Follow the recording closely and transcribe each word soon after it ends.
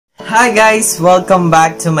Hi guys! Welcome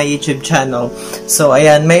back to my YouTube channel. So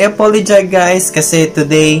ayan, may apologize guys kasi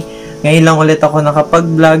today, ngayon lang ulit ako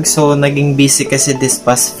nakapag-vlog. So naging busy kasi this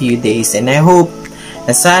past few days. And I hope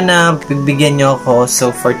na sana bibigyan nyo ako.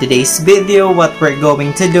 So for today's video, what we're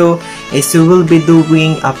going to do is we will be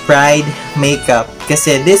doing a pride makeup.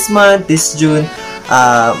 Kasi this month, this June,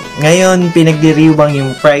 ngayon pinagdiriwang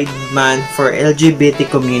yung Pride Month for LGBT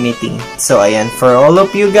community. So ayan, for all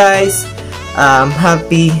of you guys,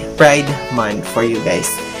 happy Pride Month for you guys.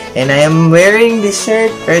 And I am wearing this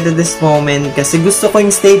shirt right at this moment kasi gusto ko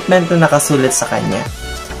yung statement na nakasulat sa kanya.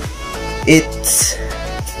 It's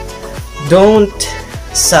don't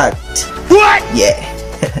suck. What? Yeah.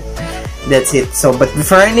 That's it. So, but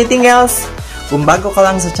before anything else, kung bago ka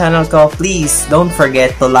lang sa channel ko, please don't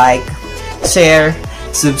forget to like, share,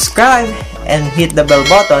 subscribe, and hit the bell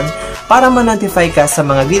button para ma-notify ka sa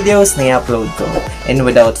mga videos na i-upload ko. And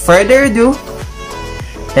without further ado,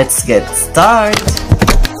 let's get started!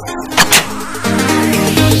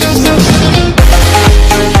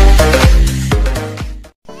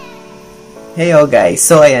 Heyo guys,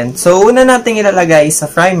 so ayan. So una nating ilalagay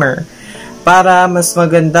sa primer para mas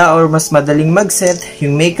maganda or mas madaling mag-set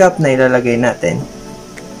yung makeup na ilalagay natin.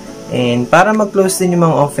 And para mag-close din yung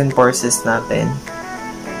mga open pores natin.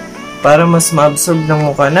 Para mas ma-absorb ng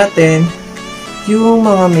mukha natin yung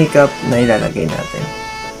mga makeup na ilalagay natin.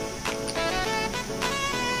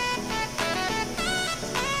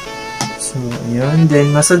 So, ayan. Then,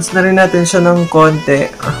 massage na rin natin siya ng konti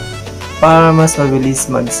para mas mabilis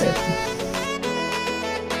mag-set.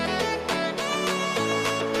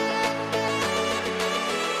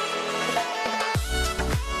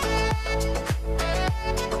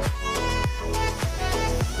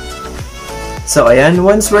 So, ayan.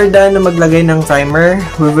 Once we're done na maglagay ng primer,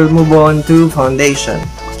 we will move on to foundation.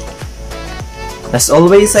 As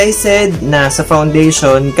always, I said na sa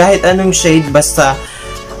foundation, kahit anong shade, basta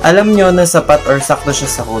alam nyo na sapat or sakto siya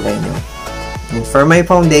sa kulay nyo. And for my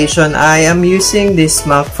foundation, I am using this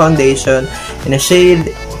MAC foundation in a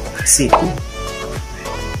shade C2.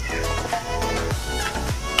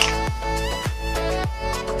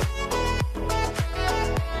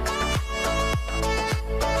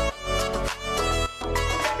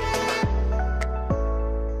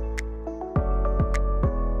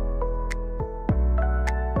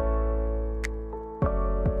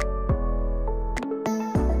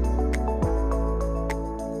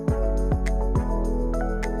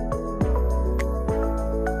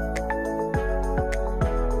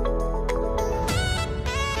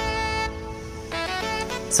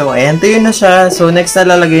 So, ayan, tuyo na siya. So, next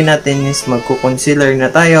na lalagay natin is magko-concealer na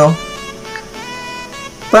tayo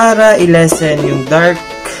para i-lessen yung dark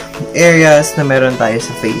areas na meron tayo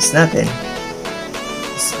sa face natin.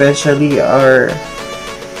 Especially our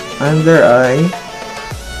under eye.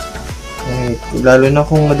 Right. Lalo na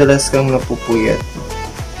kung madalas kang napupuyat.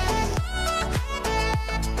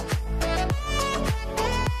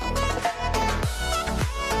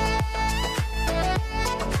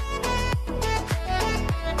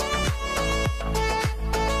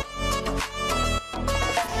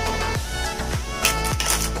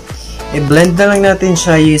 I-blend na lang natin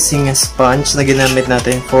siya using a sponge na ginamit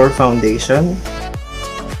natin for foundation.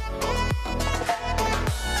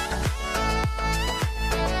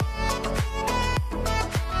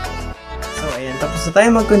 So, ayan. Tapos na tayo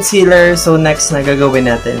mag-concealer. So, next na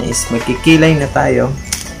gagawin natin is magkikilay na tayo.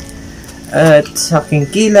 At sa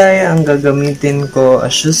aking kilay, ang gagamitin ko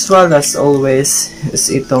as usual, as always,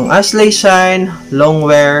 is itong Ashley Shine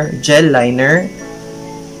Longwear Gel Liner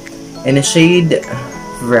in a shade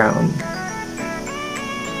brown.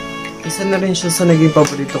 Isa na rin siya sa naging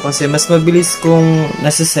paborito kasi mas mabilis kong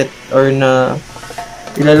nasa-set or na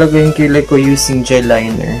ilalagay yung kilay ko using gel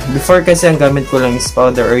liner. Before kasi ang gamit ko lang is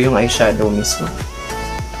powder or yung eyeshadow mismo.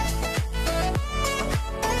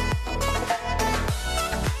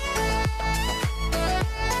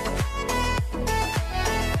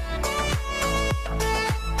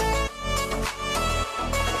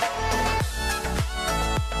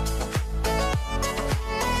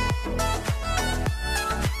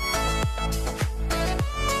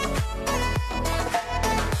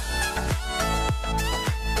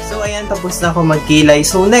 So, ayan, tapos na ako magkilay.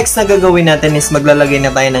 So, next na gagawin natin is maglalagay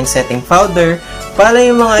na tayo ng setting powder para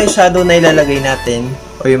yung mga eyeshadow na ilalagay natin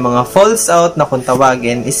o yung mga falls out na kung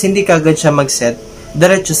tawagin is hindi kagad siya mag-set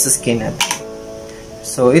diretso sa skin natin.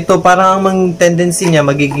 So, ito parang ang tendency niya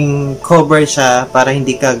magiging cover siya para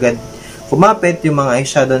hindi kagad kumapit yung mga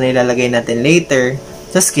eyeshadow na ilalagay natin later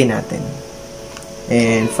sa skin natin.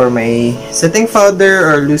 And for my setting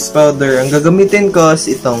powder or loose powder, ang gagamitin ko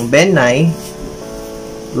is itong Ben Nye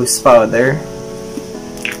loose powder.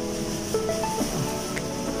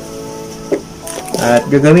 At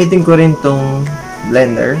gagamitin ko rin tong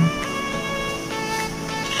blender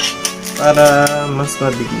para mas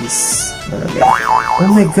mabilis.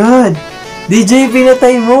 Oh my god! DJ,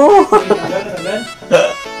 pinatay mo!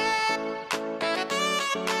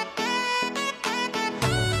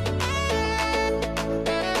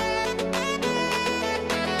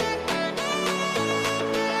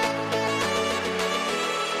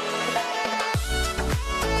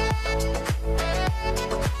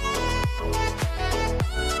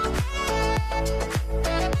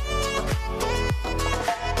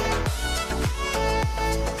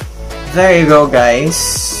 There you go, guys.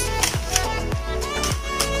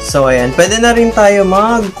 So, ayan. Pwede na rin tayo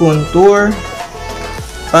mag-contour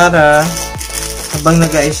para habang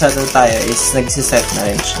nag-eyeshadow tayo is nagsiset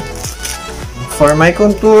na rin siya. For my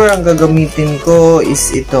contour, ang gagamitin ko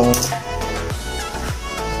is itong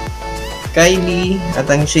Kylie.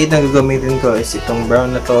 At ang shade na gagamitin ko is itong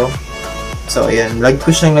brown na to. So, ayan. Lag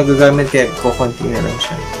ko siyang nagagamit kaya kukunti na lang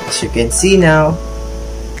siya. As you can see now.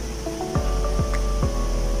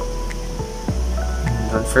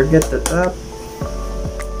 Don't forget the top.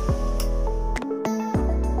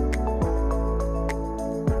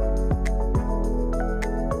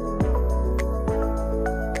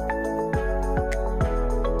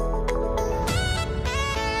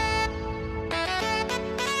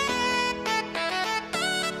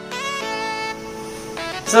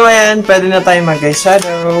 So, ayan. Pwede na tayo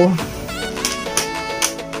mag-eyeshadow.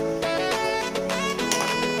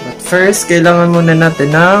 But first, kailangan muna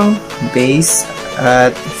natin ng base.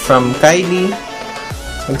 At from Kylie,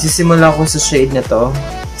 magsisimula ako sa shade na to.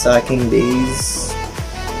 Sa aking base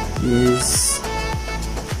is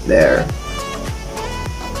there.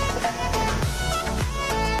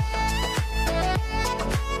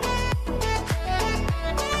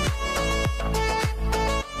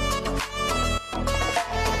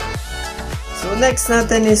 So next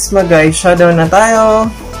natin is mag-eyeshadow na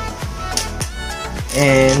tayo.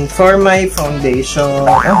 And for my foundation,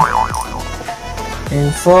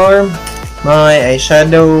 and for my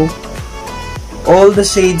eyeshadow, all the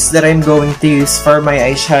shades that I'm going to use for my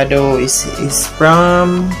eyeshadow is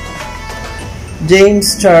from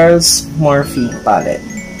James Charles Morphe palette.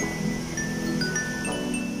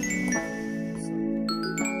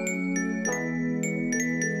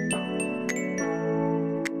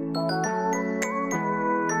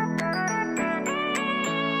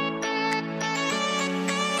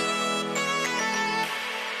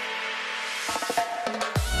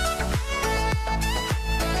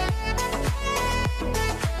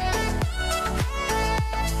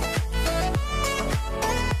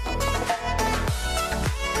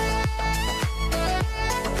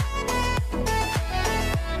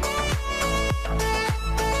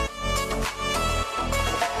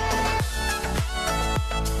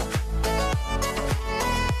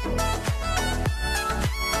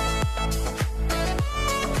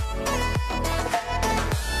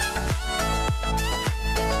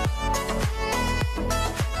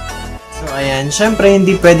 So, ayan. Syempre,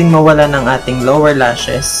 hindi pwedeng mawala ng ating lower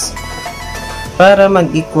lashes para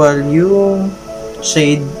mag-equal yung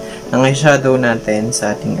shade ng eyeshadow natin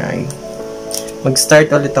sa ating eye.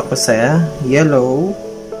 Mag-start ulit ako sa yellow.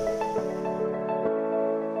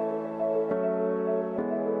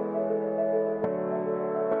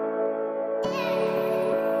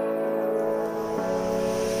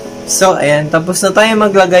 So, ayan. Tapos na tayo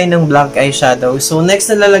maglagay ng black eyeshadow. So, next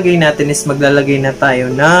na lalagay natin is maglalagay na tayo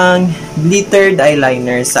ng glittered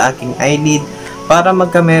eyeliner sa aking eyelid para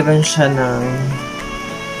magkameron siya ng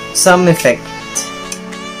some effect.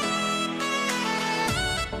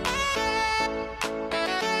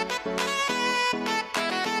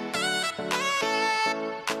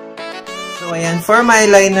 So, ayan. For my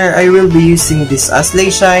eyeliner, I will be using this Aslay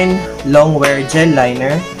Shine Long Wear Gel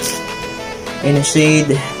Liner in a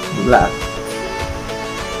shade black.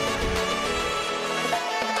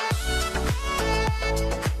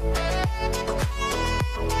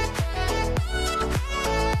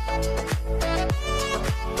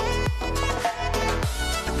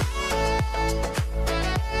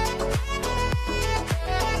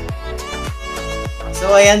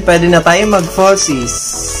 So, ayan, pwede na tayo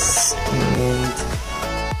mag-falsies.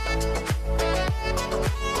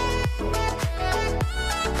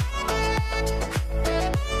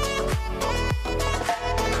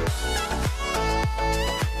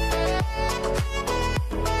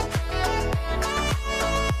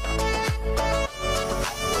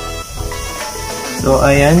 So,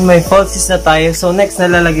 ayan, may falsies na tayo. So, next na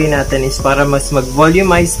lalagay natin is para mas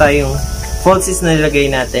mag-volumize tayong falsies na lalagay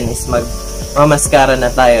natin is mascara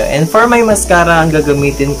na tayo. And for my mascara, ang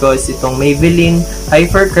gagamitin ko is itong Maybelline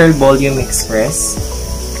Hyper Curl Volume Express.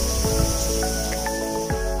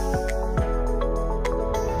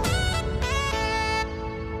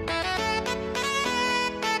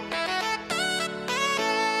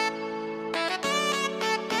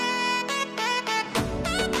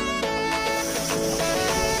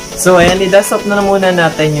 So, ayan, i-dust up na muna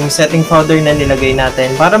natin yung setting powder na nilagay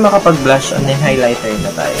natin para makapag-blush on and highlighter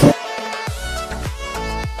na tayo.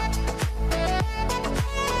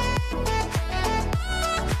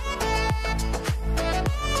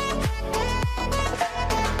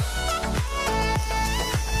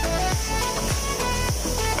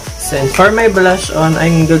 So, and for my blush on,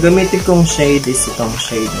 ang gagamitin kong shade is itong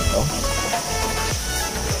shade nito.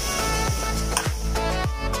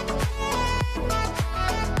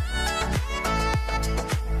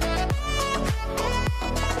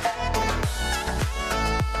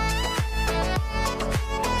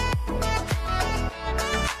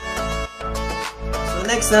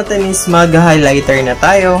 Next natin is mag-highlighter na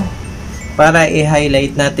tayo para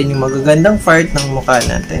i-highlight natin yung magagandang part ng mukha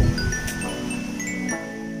natin.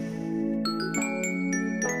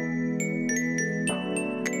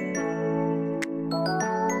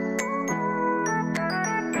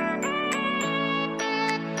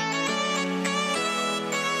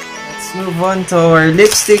 Let's move on to our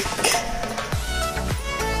lipstick.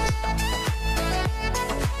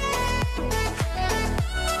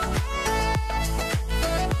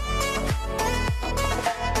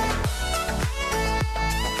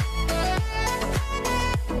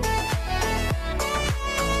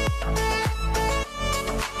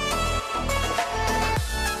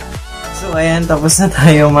 So, ayan, tapos na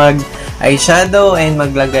tayo mag-eyeshadow and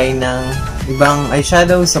maglagay ng ibang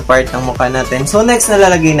eyeshadow sa part ng mukha natin. So, next na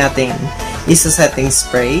lalagay natin is a setting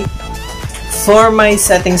spray. For my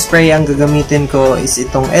setting spray, ang gagamitin ko is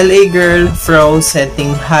itong LA Girl Pro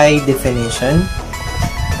Setting High Definition.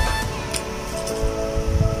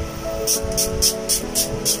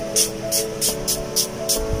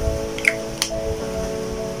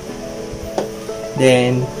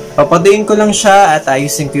 Then, papatuyin ko lang siya at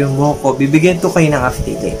ayusin ko yung buhok ko. Bibigyan ko kayo ng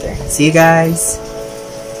update later. See you guys!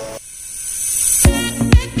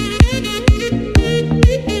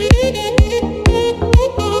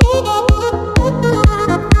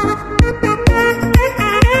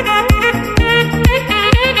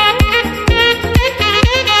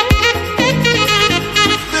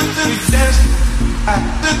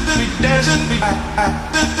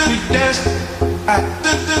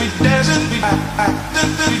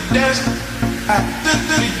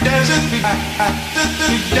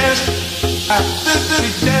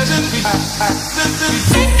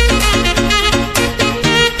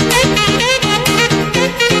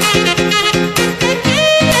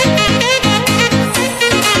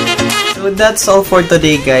 So that's all for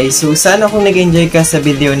today, guys. So sana kung nag-enjoy ka sa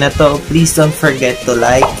video na to, please don't forget to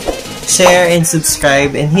like, share, and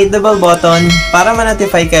subscribe, and hit the bell button para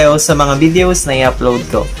ma-notify kayo sa mga videos na i-upload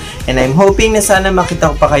ko. And I'm hoping na sana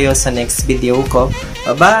makita ko pa kayo sa next video ko.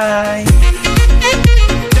 Bye-bye!